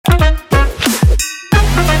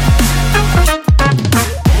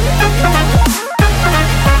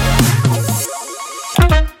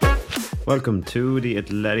Welcome to the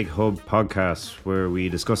Athletic Hub podcast, where we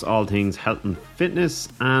discuss all things health and fitness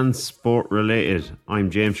and sport related. I'm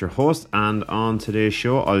James, your host, and on today's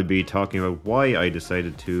show I'll be talking about why I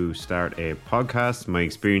decided to start a podcast, my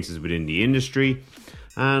experiences within the industry,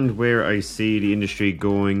 and where I see the industry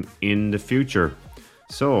going in the future.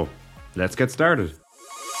 So, let's get started.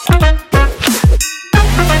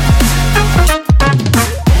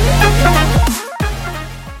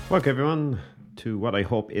 Welcome everyone to what I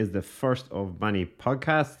hope is the first of many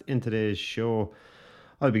podcasts. In today's show,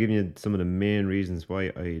 I'll be giving you some of the main reasons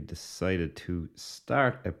why I decided to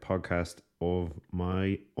start a podcast of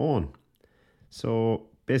my own. So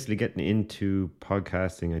basically getting into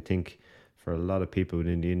podcasting, I think for a lot of people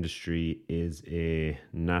within the industry is a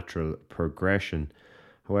natural progression.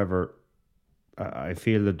 However, I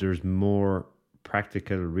feel that there's more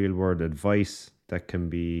practical real world advice that can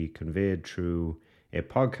be conveyed through a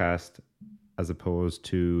podcast as opposed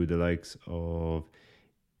to the likes of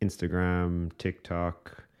Instagram,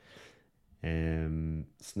 TikTok,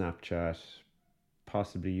 Snapchat,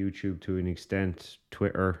 possibly YouTube to an extent,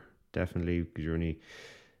 Twitter, definitely, because you're only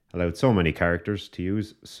allowed so many characters to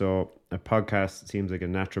use. So a podcast seems like a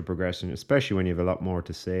natural progression, especially when you have a lot more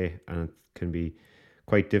to say, and it can be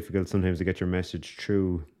quite difficult sometimes to get your message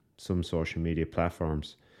through some social media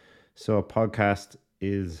platforms. So a podcast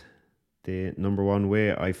is the number one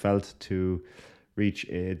way I felt to reach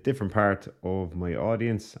a different part of my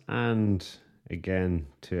audience, and again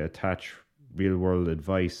to attach real world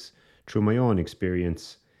advice through my own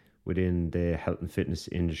experience within the health and fitness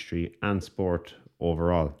industry and sport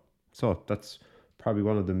overall. So that's probably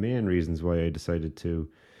one of the main reasons why I decided to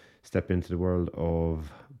step into the world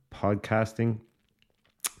of podcasting,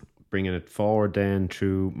 bringing it forward then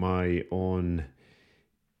through my own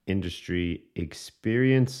industry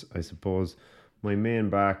experience. I suppose my main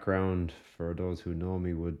background, for those who know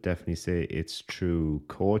me, would definitely say it's through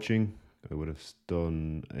coaching. I would have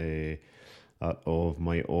done a lot of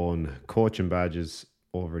my own coaching badges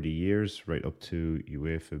over the years, right up to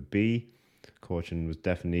UEFA B. Coaching was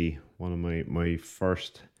definitely one of my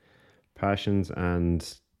first passions,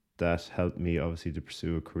 and that helped me obviously to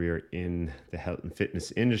pursue a career in the health and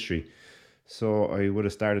fitness industry. So I would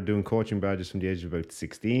have started doing coaching badges from the age of about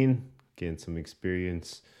 16, gained some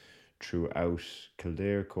experience throughout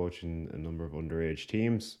Kildare, coaching a number of underage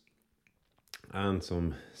teams and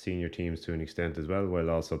some senior teams to an extent as well, while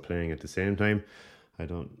also playing at the same time. I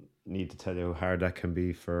don't need to tell you how hard that can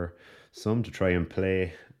be for some to try and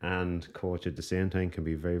play and coach at the same time. Can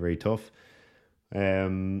be very, very tough.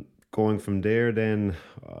 Going from there, then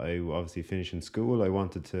I obviously finished in school. I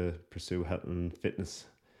wanted to pursue health and fitness,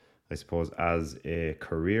 I suppose, as a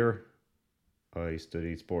career. I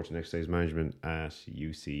studied sports and exercise management at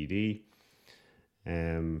UCD.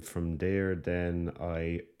 From there, then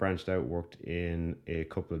I branched out, worked in a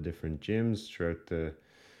couple of different gyms throughout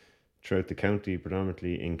the county,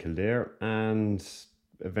 predominantly in Kildare, and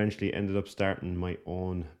eventually ended up starting my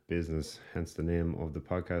own business, hence the name of the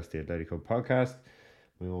podcast, the Athletic Hub Podcast.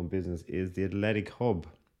 My own business is the Athletic Hub,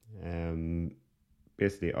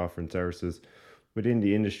 basically offering services within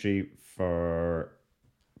the industry for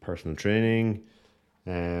personal training,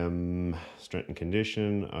 strength and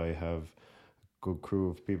condition. I have a good crew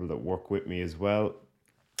of people that work with me as well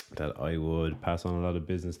that I would pass on a lot of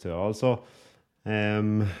business to also.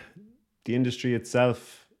 The industry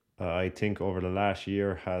itself, I think over the last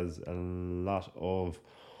year has a lot of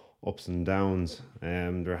ups and downs.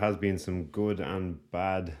 There has been some good and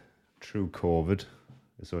bad through COVID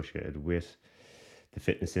associated with the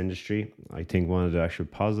fitness industry. I think one of the actual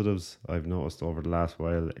positives I've noticed over the last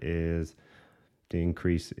while is the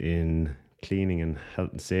increase in cleaning and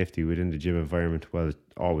health and safety within the gym environment. Well, it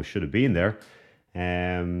always should have been there.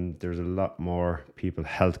 There's a lot more people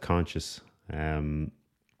health conscious and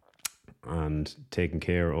taking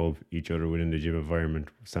care of each other within the gym environment,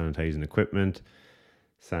 sanitizing equipment,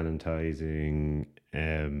 sanitizing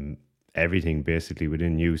everything basically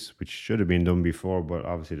within use, which should have been done before, but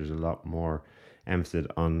obviously there's a lot more emphasis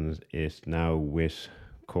on it now with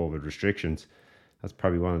COVID restrictions. That's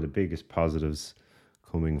probably one of the biggest positives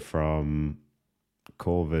coming from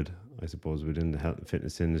COVID, I suppose, within the health and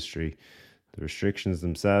fitness industry. The restrictions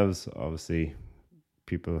themselves, obviously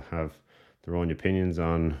people have their own opinions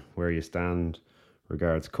on where you stand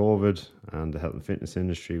regards COVID and the health and fitness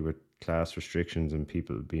industry, with class restrictions and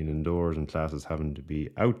people being indoors and classes having to be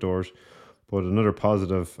outdoors. But another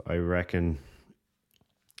positive, I reckon,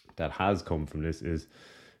 that has come from this is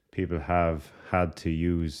people have had to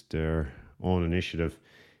use their own initiative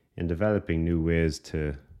in developing new ways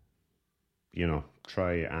to,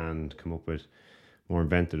 try and come up with more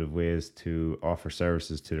inventive ways to offer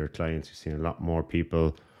services to their clients. We've seen a lot more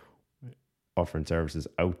people offering services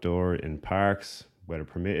outdoor in parks, weather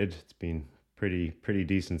permitted. It's been pretty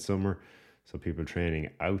decent summer. So people training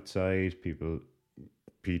outside, people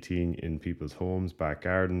PTing in people's homes, back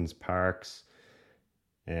gardens, parks,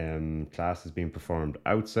 classes being performed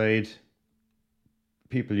outside.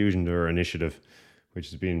 People using their initiative, which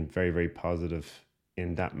has been very positive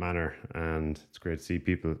in that manner, and it's great to see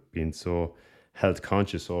people being so health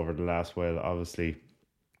conscious over the last while. Obviously,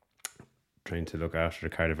 trying to look after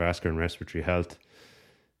the cardiovascular and respiratory health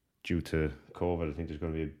due to COVID. I think there's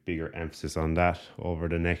going to be a bigger emphasis on that over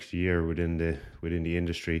the next year within the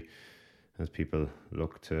industry, as people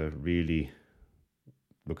look to really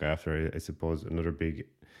look after. I suppose another big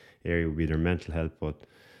area would be their mental health, but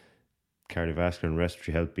cardiovascular and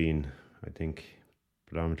respiratory health being, I think,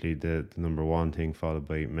 predominantly the number one thing, followed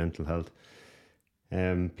by mental health.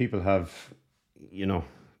 People have,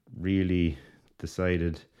 really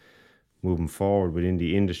decided moving forward within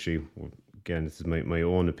the industry. Again, this is my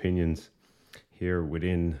own opinions here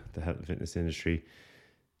within the health and fitness industry,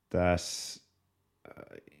 that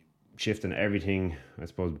shifting everything, I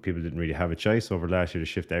suppose people didn't really have a choice over last year to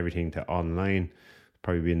shift everything to online,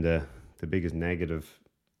 probably been the biggest negative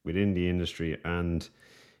within the industry. And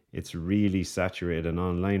it's really saturated an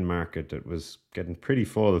online market that was getting pretty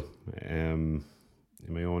full, in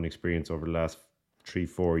my own experience over the last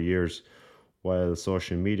 3-4 years. While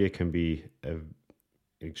social media can be an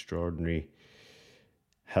extraordinary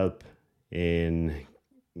help in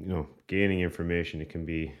gaining information, it can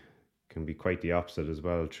be quite the opposite as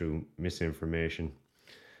well through misinformation.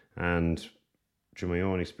 And through my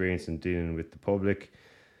own experience in dealing with the public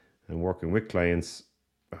and working with clients,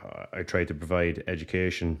 I try to provide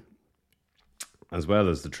education as well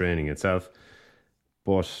as the training itself.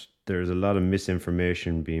 But there's a lot of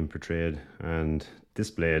misinformation being portrayed and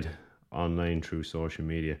displayed online through social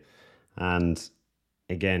media. And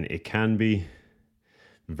again, it can be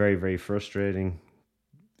very frustrating,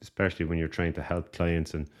 especially when you're trying to help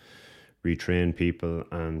clients and retrain people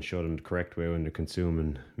and show them the correct way when they're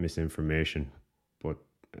consuming misinformation. But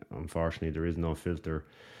unfortunately, there is no filter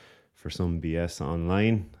for some BS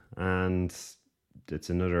online, and it's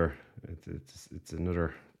another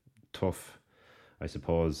tough, I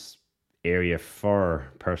suppose, area for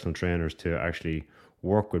personal trainers to actually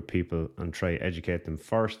work with people and try educate them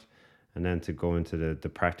first, and then to go into the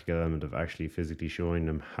practical element of actually physically showing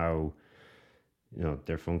them how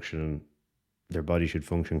their body should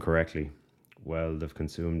function correctly. Well, they've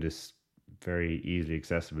consumed this very easily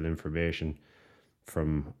accessible information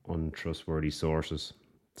from untrustworthy sources.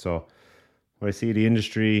 So what I see the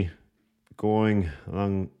industry going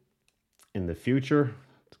along in the future,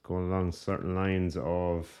 it's going along certain lines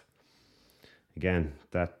of, again,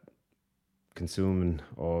 that consuming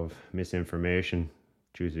of misinformation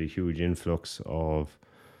due to the huge influx of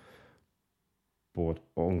both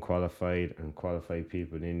unqualified and qualified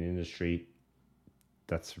people in the industry.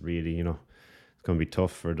 That's really, it's going to be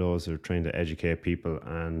tough for those who are trying to educate people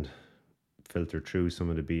and filter through some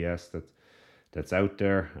of the BS that's out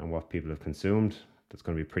there and what people have consumed. That's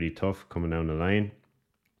going to be pretty tough coming down the line.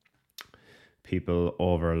 People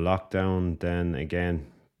over lockdown, then again,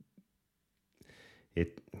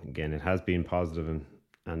 it has been positive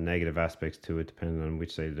and negative aspects to it, depending on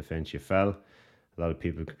which side of the fence you fell. A lot of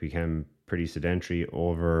people became pretty sedentary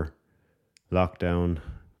over lockdown,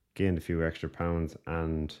 gained a few extra pounds,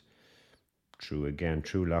 and through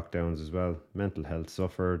lockdowns as well, mental health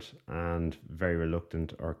suffered, and very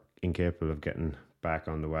reluctant or incapable of getting back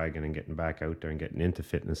on the wagon and getting back out there and getting into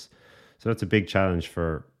fitness. So that's a big challenge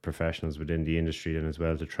for professionals within the industry then as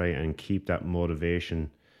well, to try and keep that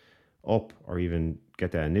motivation up, or even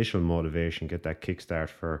get that initial motivation, get that kickstart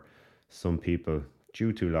for some people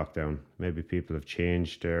due to lockdown. Maybe people have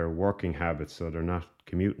changed their working habits, so they're not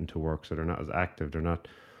commuting to work, so they're not as active, they're not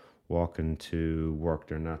walking to work,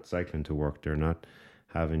 they're not cycling to work, they're not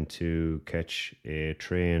having to catch a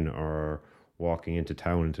train or walking into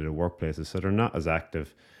town into the workplaces, so they're not as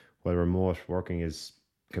active. While remote working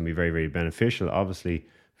can be very beneficial, obviously,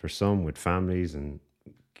 for some with families and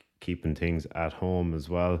keeping things at home as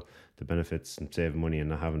well, the benefits and saving money and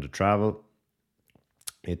not having to travel,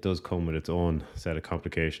 it does come with its own set of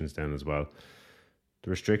complications then as well. The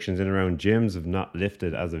restrictions in around gyms have not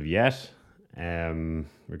lifted as of yet,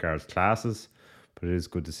 regards classes, but it is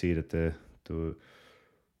good to see that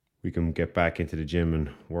we can get back into the gym and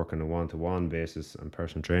work on a one-to-one basis, and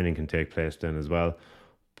personal training can take place then as well.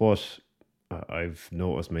 But I've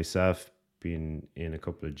noticed myself being in a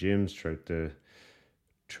couple of gyms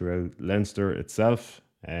throughout Leinster itself,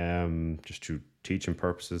 just through teaching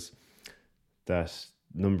purposes, that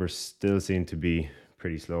numbers still seem to be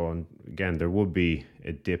pretty slow. And again, there would be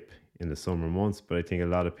a dip in the summer months, but I think a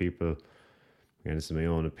lot of people, again, this is my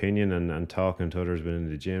own opinion, and talking to others within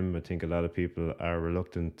the gym, I think a lot of people are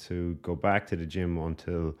reluctant to go back to the gym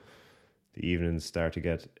until the evenings start to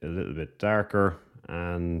get a little bit darker,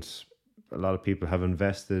 and a lot of people have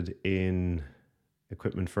invested in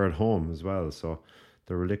equipment for at home as well. So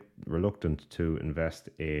they're reluctant to invest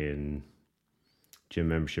in gym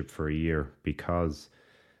membership for a year because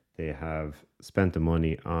they have spent the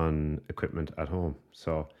money on equipment at home.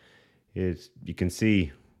 So you can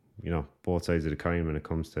see, both sides of the coin when it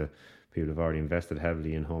comes to people who've already invested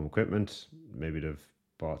heavily in home equipment. Maybe they've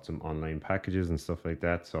bought some online packages and stuff like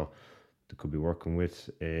that. So they could be working with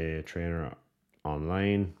a trainer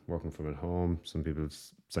online, working from at home. Some people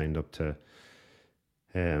signed up to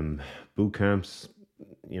boot camps.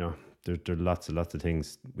 There are lots of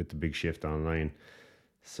things with the big shift online.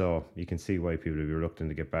 So you can see why people would be reluctant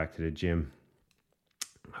to get back to the gym.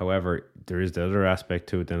 However, there is the other aspect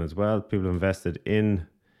to it then as well. People invested in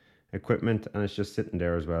equipment and it's just sitting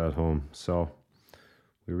there as well at home. So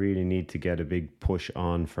we really need to get a big push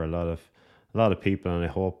on for a lot of people, and I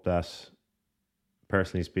hope that,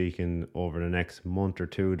 personally speaking, over the next month or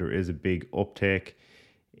two, there is a big uptake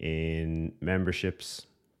in memberships,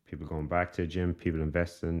 people going back to the gym, people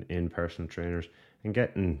investing in personal trainers and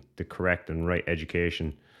getting the correct and right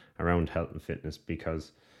education around health and fitness,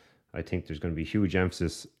 because I think there's going to be huge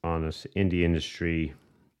emphasis on it in the industry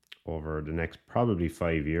over the next probably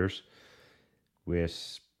 5 years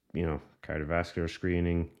with, cardiovascular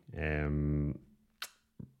screening,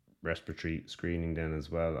 respiratory screening then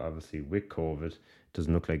as well. Obviously with COVID, it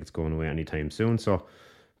doesn't look like it's going away anytime soon. So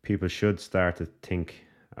people should start to think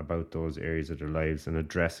about those areas of their lives and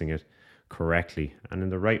addressing it correctly and in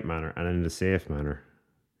the right manner and in the safe manner.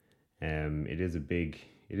 It is a big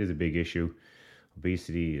issue.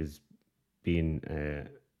 Obesity is being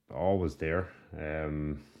always there,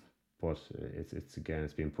 but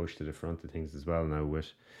it's being pushed to the front of things as well now,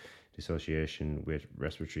 with the association with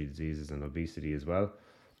respiratory diseases and obesity as well.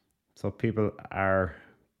 So people are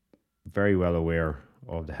very well aware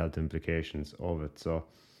of the health implications of it. So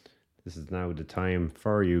this is now the time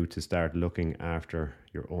for you to start looking after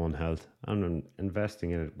your own health and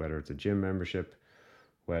investing in it, whether it's a gym membership,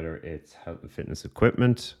 whether it's health and fitness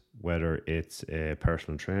equipment, whether it's a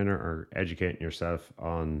personal trainer, or educating yourself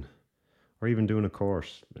on, or even doing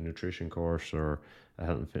a nutrition course or a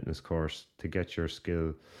health and fitness course to get your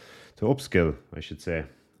skill, to upskill, I should say,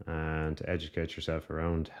 and to educate yourself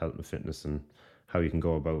around health and fitness and how you can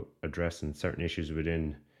go about addressing certain issues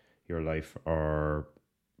within your life or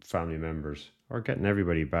family members, or getting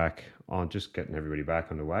everybody back on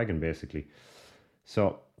the wagon, basically.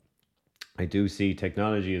 So I do see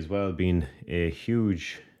technology as well being a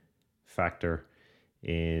huge factor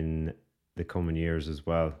in the coming years as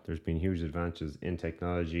well. There's been huge advances in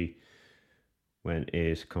technology when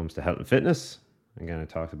it comes to health and fitness. Again, I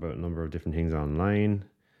talked about a number of different things online.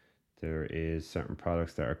 There is certain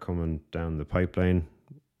products that are coming down the pipeline,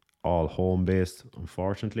 all home-based,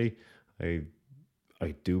 unfortunately.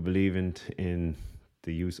 I do believe in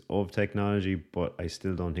the use of technology, but I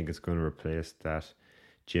still don't think it's going to replace that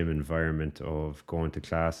gym environment of going to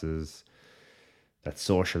classes, that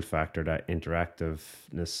social factor, that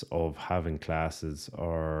interactiveness of having classes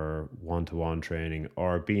or one-to-one training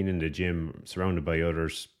or being in the gym surrounded by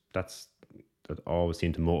others. That always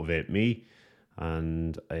seemed to motivate me,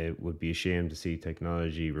 and I would be ashamed to see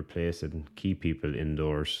technology replace it and keep people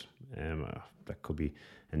indoors. That could be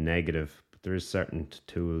a negative, but there is certain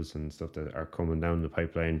tools and stuff that are coming down the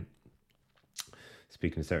pipeline,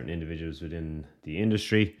 speaking to certain individuals within the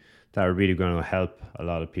industry, that are really going to help a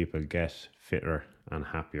lot of people get fitter and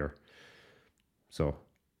happier. So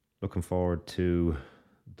looking forward to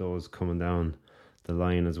those coming down the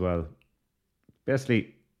line as well.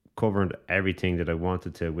 Basically covering everything that I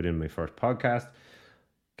wanted to within my first podcast.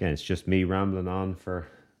 Again, it's just me rambling on for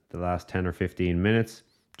the last 10 or 15 minutes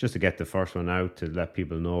just to get the first one out, to let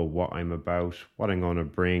people know what I'm about, what I'm going to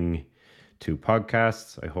bring to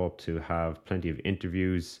podcasts. I hope to have plenty of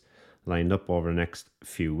interviews lined up over the next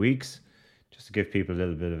few weeks, just to give people a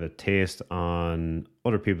little bit of a taste on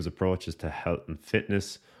other people's approaches to health and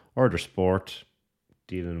fitness or their sport,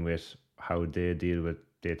 dealing with how they deal with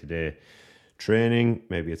day-to-day training.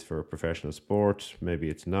 Maybe it's for a professional sport, maybe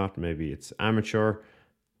it's not, maybe it's amateur,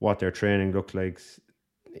 what their training looks like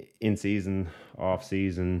in season, off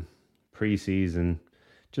season, pre-season,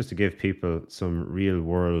 just to give people some real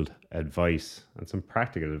world advice and some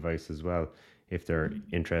practical advice as well, if they're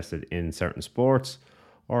interested in certain sports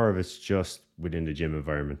or if it's just within the gym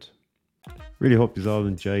environment. Really hope you all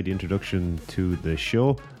enjoyed the introduction to the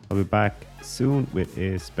show. I'll be back soon with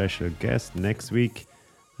a special guest next week,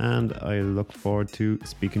 and I look forward to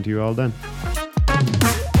speaking to you all then.